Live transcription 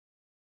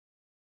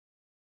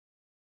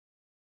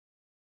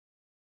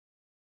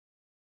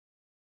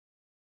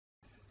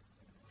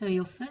So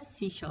your first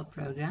C#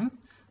 program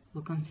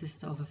will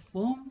consist of a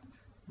form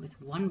with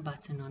one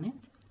button on it,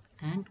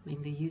 and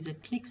when the user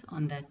clicks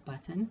on that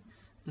button,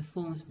 the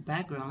form's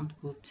background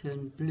will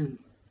turn blue.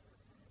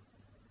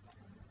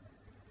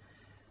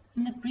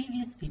 In the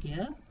previous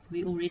video,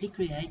 we already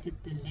created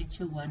the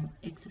Lecture 1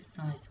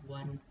 Exercise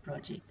 1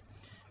 project.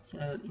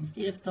 So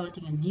instead of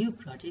starting a new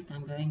project,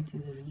 I'm going to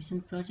the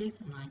recent projects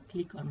and I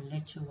click on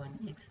Lecture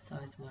 1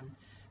 Exercise 1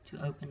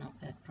 to open up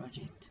that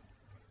project.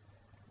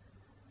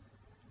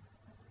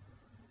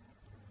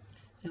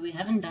 So we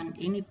haven't done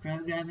any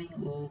programming,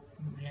 or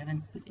we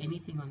haven't put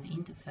anything on the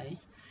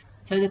interface.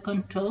 So the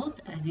controls,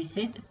 as we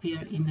said,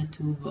 appear in the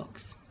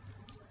toolbox.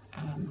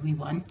 We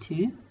want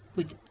to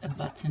put a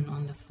button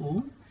on the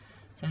form.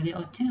 So there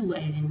are two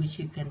ways in which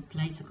you can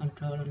place a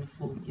control on the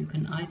form. You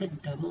can either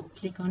double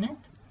click on it,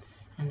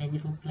 and then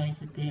it will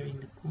place it there in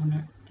the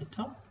corner at the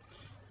top,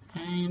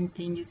 and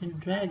then you can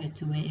drag it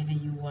to wherever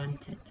you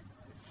want it.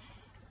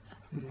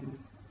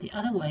 The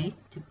other way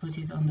to put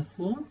it on the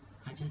form,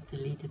 I just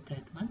deleted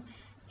that one,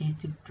 is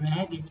to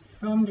drag it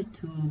from the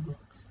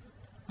toolbox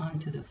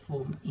onto the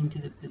form into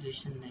the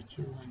position that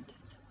you want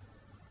it.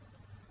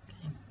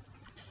 Okay.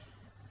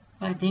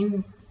 Right,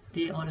 then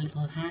there are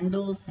little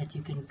handles that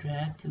you can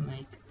drag to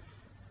make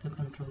the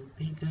control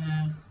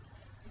bigger,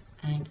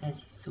 and as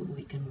you saw,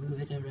 we can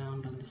move it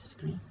around on the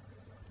screen.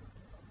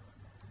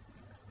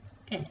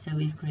 Okay, so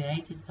we've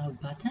created our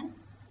button,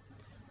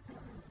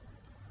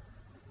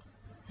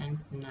 and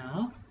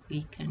now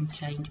we can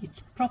change its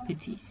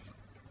properties.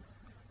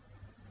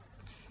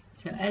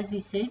 So as we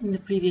said in the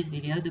previous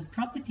video, the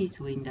properties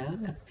window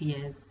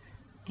appears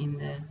in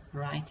the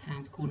right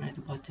hand corner at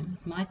the bottom.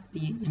 It might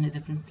be in a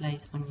different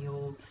place on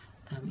your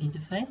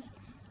interface.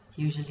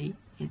 Usually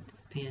it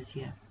appears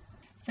here.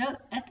 So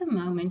at the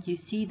moment you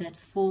see that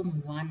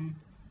form 1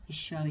 is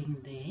showing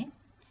there,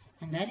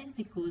 and that is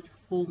because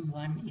form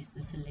 1 is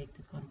the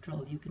selected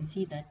control. You can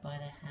see that by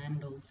the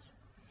handles.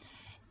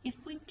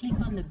 If we click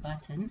on the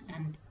button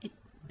and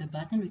the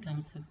button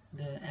becomes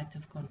the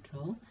active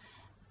control,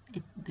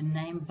 the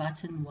name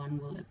button 1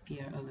 will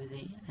appear over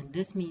there, and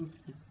this means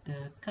that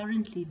the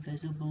currently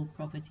visible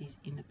properties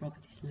in the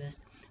properties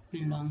list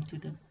belong to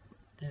the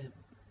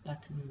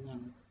button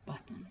 1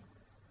 button.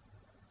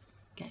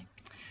 Okay,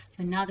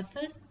 so now the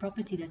first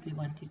property that we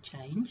want to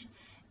change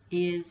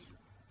is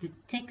the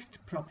text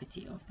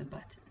property of the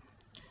button.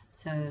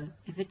 So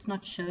if it's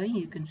not showing,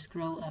 you can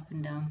scroll up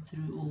and down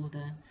through all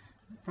the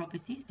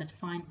properties, but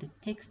find the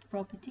text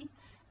property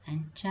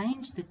and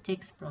change the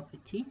text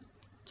property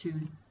to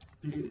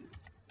blue.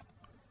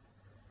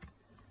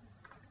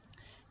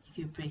 If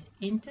you press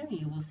enter,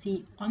 you will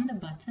see on the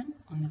button,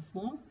 on the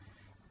form,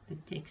 the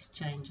text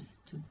changes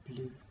to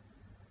blue.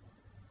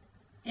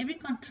 Every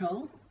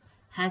control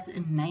has a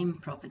name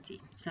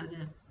property. So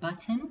the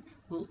button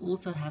will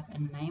also have a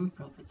name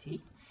property,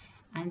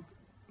 and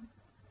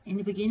in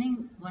the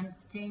beginning one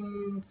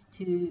tends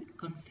to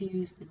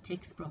confuse the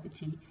text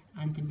property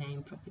and the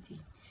name property.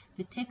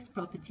 The text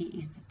property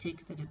is the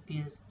text that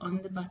appears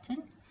on the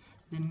button.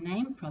 The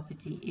name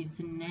property is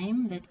the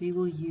name that we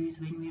will use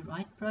when we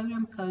write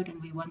program code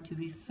and we want to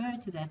refer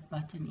to that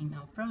button in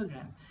our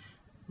program.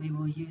 We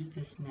will use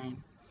this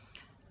name.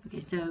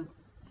 Okay, so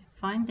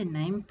find the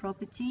name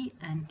property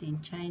and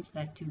then change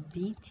that to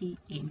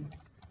BTN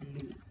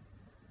blue.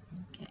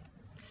 Okay.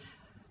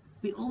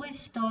 We always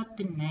start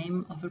the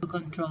name of a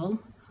control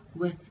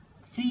with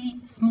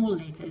 3 small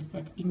letters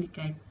that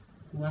indicate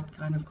what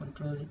kind of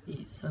control it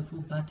is. So for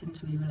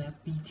buttons we will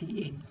have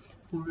BTN.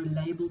 For a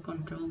label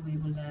control we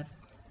will have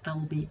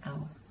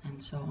LBL,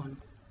 and so on.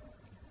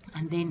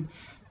 And then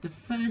the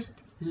first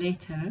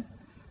letter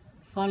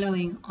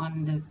following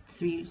on the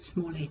 3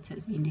 small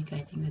letters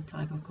indicating the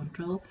type of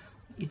control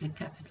is a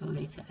capital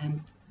letter,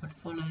 and what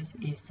follows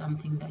is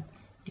something that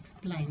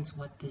explains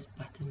what this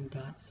button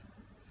does.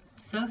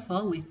 So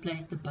far we've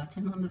placed the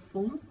button on the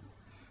form.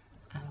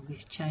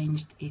 We've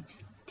changed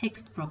its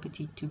text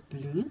property to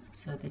blue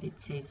so that it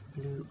says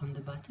blue on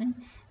the button,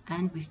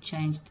 and we've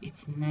changed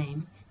its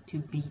name to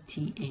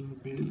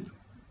BTN blue.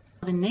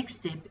 The next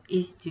step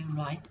is to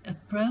write a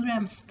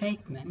program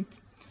statement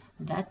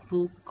that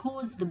will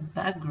cause the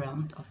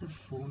background of the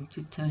form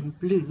to turn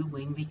blue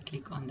when we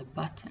click on the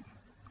button.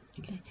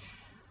 Okay,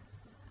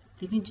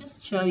 let me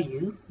just show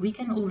you. We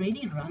can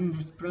already run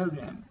this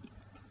program.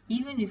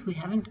 Even if we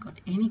haven't got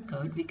any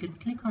code, we can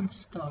click on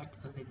start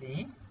over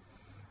there.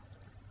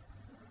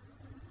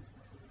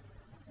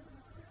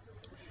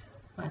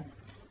 Right,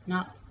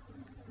 now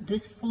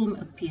this form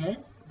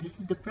appears.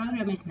 The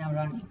program is now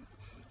running.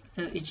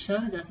 So it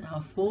shows us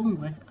our form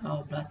with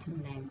our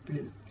button named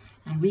blue,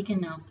 and we can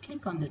now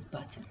click on this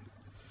button.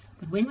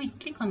 But when we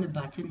click on the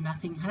button,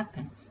 nothing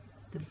happens.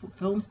 The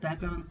form's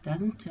background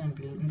doesn't turn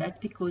blue, and that's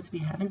because we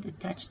haven't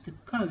attached the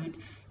code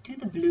to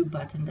the blue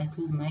button that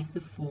will make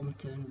the form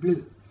turn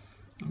blue.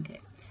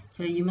 Okay,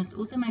 so you must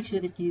also make sure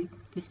that you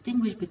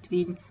distinguish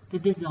between the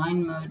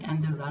design mode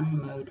and the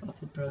run mode of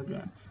the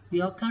program.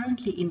 We are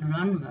currently in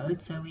run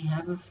mode, so we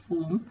have a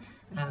form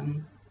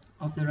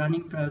of the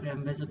running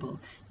program visible.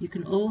 You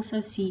can also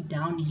see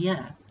down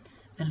here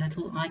a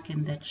little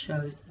icon that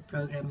shows the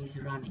program is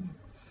running.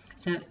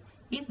 So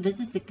if this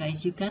is the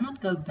case, you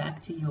cannot go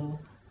back to your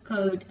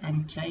code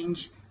and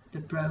change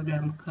the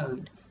program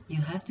code.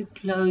 You have to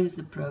close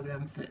the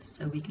program first.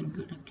 So we can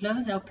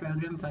close our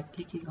program by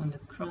clicking on the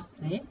cross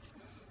there.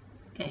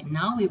 Okay,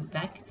 now we're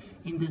back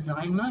in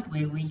design mode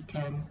where we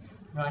can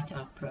write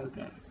our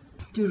program.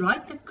 To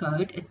write the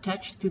code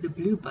attached to the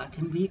blue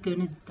button, we're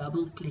going to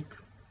double click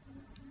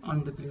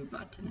on the blue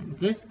button, and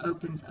this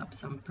opens up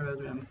some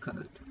program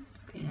code.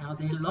 Okay, now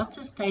there are lots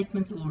of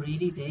statements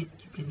already there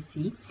that you can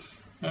see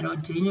that are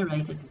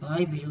generated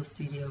by Visual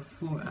Studio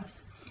for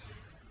us.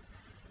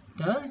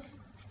 Those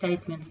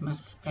statements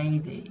must stay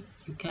there.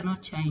 You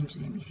cannot change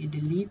them. If you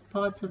delete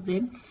parts of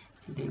them,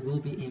 there will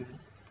be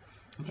errors.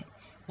 Okay,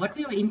 what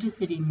we are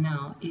interested in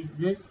now is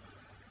this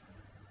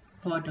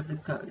part of the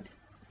code.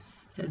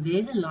 So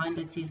there's a line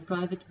that says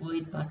private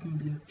void button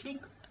blue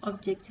click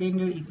object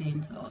sender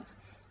events args.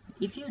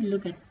 If you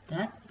look at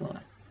that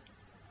part,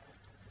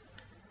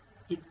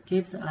 it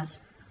gives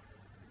us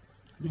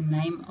the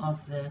name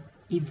of the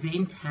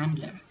event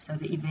handler. So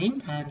the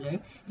event handler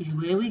is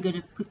where we're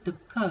going to put the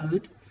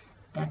code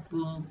that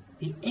will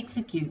be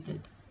executed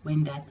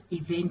when that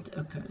event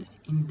occurs.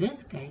 In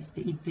this case,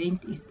 the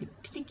event is the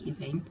click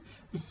event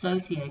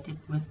associated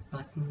with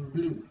button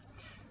blue.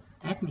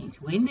 That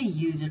means when the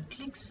user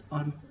clicks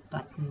on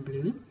button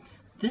blue,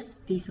 this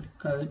piece of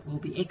code will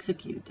be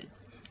executed.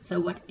 So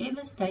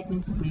whatever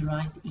statements we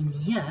write in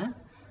here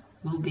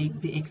will be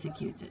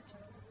executed.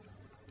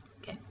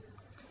 Okay.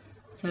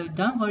 So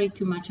don't worry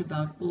too much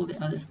about all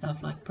the other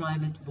stuff like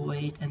private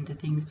void and the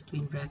things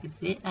between brackets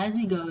there. As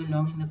we go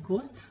along in the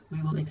course,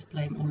 we will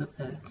explain all of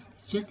those.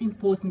 It's just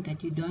important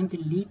that you don't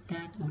delete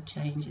that or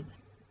change it.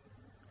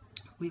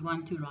 We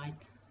want to write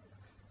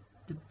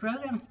the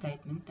program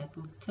statement that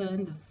will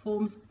turn the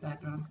form's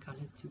background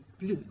color to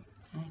blue.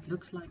 And it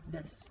looks like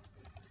this.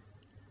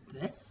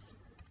 This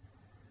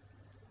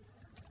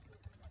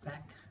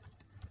back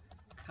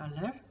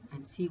color,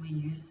 and see we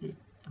use the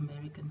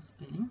American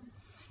spelling.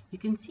 You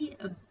can see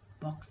a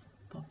box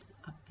pops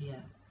up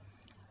here.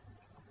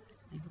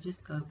 Let me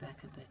just go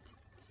back a bit.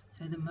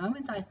 So the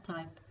moment I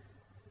type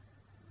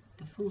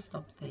the full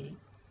stop there,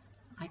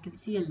 I can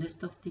see a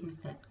list of things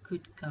that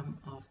could come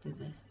after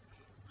this.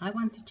 I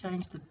want to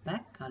change the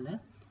back color,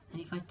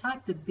 and if I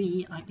type the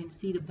B, I can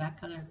see the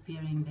back color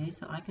appearing there,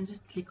 so I can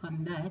just click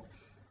on that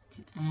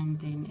and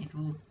then it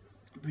will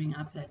bring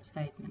up that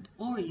statement,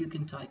 or you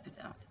can type it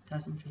out, it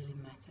doesn't really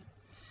matter.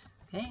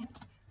 Okay,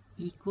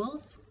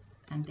 equals,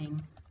 and then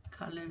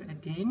color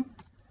again,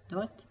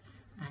 dot,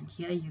 and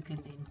here you can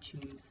then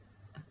choose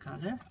a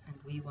color, and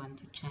we want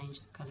to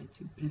change the color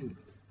to blue.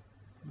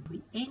 And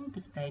we end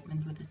the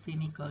statement with a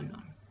semicolon.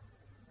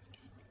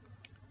 Okay.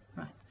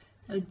 Right,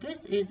 so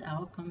this is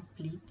our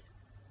complete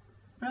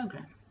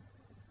program.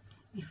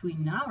 If we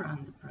now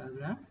run the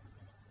program,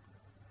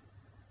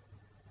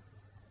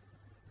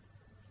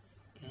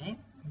 okay,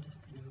 I'm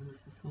just going to move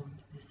the form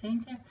to the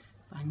center.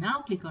 If I now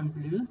click on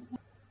blue,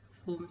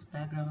 form's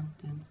background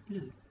turns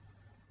blue.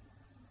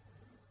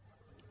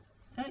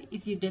 So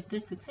if you did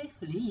this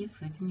successfully,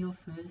 you've written your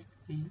first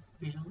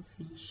Visual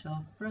C#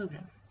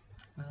 program.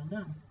 Well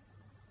done.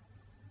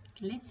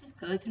 Okay, let's just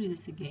go through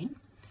this again.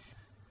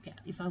 Okay,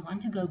 if I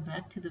want to go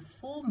back to the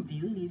form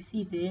view, you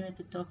see there at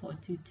the top are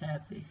two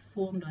tabs. There's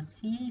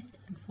form.cs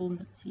and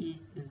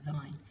form.cs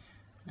design.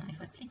 Now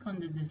if I click on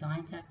the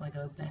design tab, I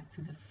go back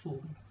to the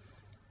form.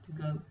 To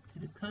go to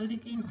the code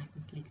again, I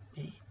can click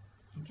there.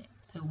 Okay,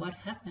 so what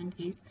happened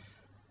is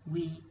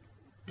we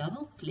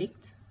double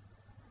clicked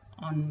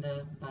on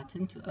the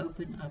button to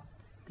open up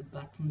the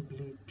button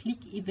blue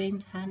click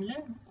event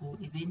handler or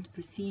event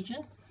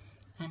procedure,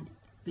 and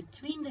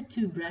between the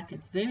two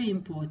brackets, very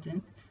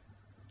important,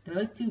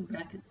 those two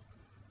brackets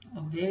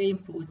are very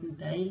important.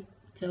 They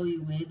tell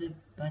you where the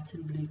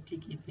button blue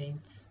click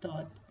event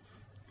starts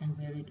and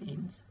where it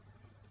ends.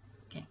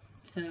 Okay,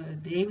 so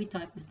there we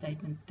type the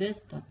statement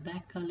this dot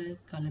back color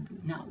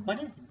blue. Now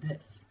what is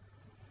this?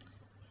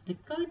 The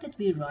code that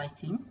we're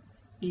writing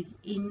is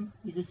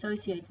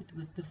associated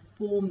with the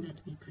form that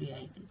we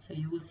created. So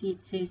you will see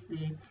it says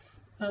there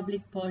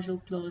public partial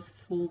class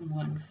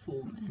form1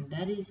 form, and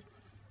that is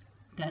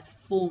that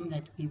form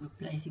that we were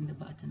placing the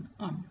button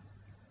on.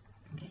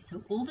 Okay,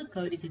 so all the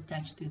code is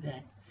attached to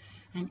that,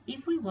 and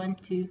if we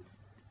want to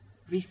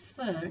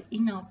refer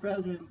in our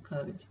program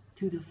code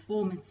to the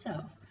form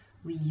itself,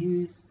 we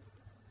use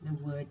the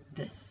word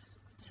this.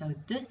 So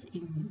this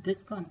in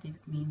this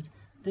context means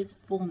this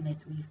form that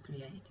we've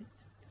created.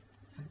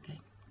 Okay,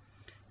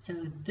 so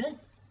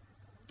this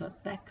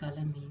dot back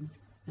color means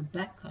the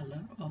back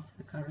color of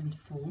the current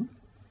form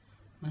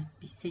must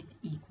be set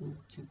equal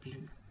to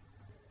blue.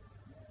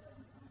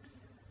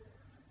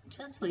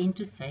 Just for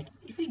interest's sake,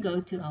 if we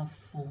go to our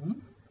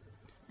form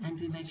and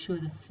we make sure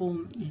the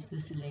form is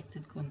the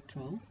selected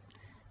control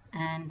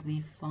and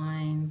we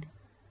find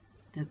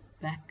the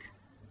back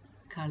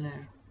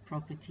color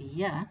property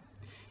here,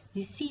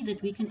 you see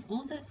that we can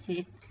also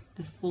set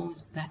the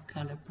form's back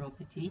color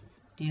property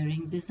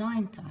during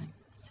design time.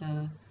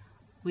 So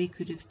we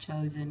could have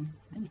chosen,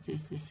 it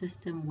says the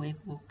system, web,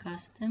 or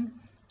custom.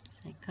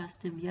 Say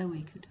custom here,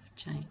 we could have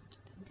changed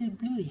to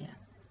blue here.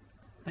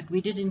 But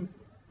we didn't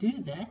do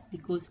that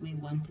because we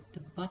wanted the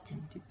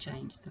button to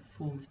change the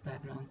form's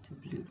background to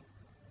blue.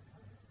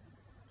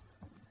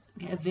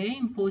 Okay, a very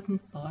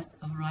important part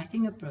of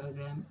writing a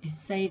program is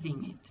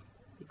saving it.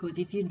 Because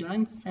if you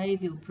don't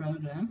save your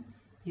program,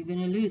 you're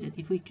going to lose it.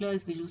 If we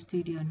close Visual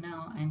Studio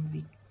now and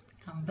we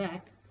come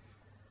back,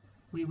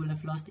 we will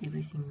have lost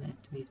everything that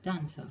we've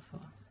done so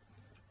far.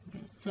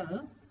 Okay,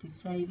 so to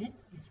save it,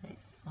 we say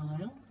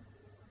File,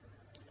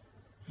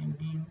 and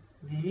then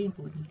very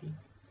importantly,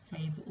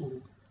 Save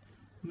All.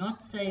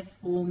 Not save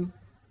Form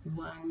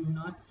 1,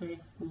 not save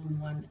Form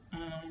 1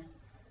 as.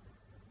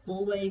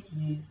 Always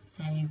use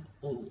Save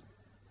All.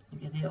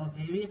 Okay, there are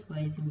various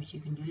ways in which you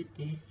can do it.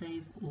 There's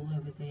Save All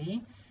over there.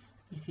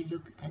 If you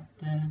look at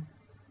the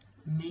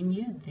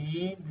menu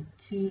there, the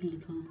two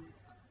little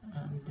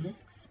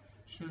discs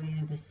show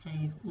you the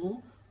Save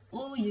All,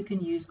 or you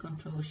can use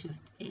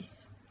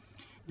Ctrl-Shift-S.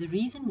 The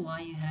reason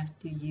why you have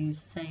to use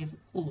Save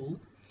All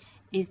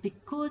is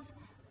because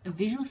a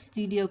Visual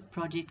Studio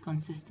project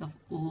consists of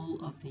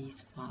all of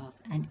these files,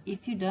 and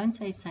if you don't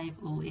say Save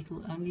All, it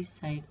will only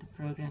save the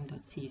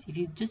program.cs. If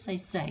you just say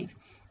Save,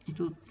 it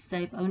will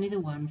save only the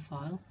one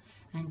file,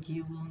 and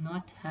you will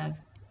not have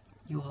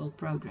your whole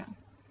program.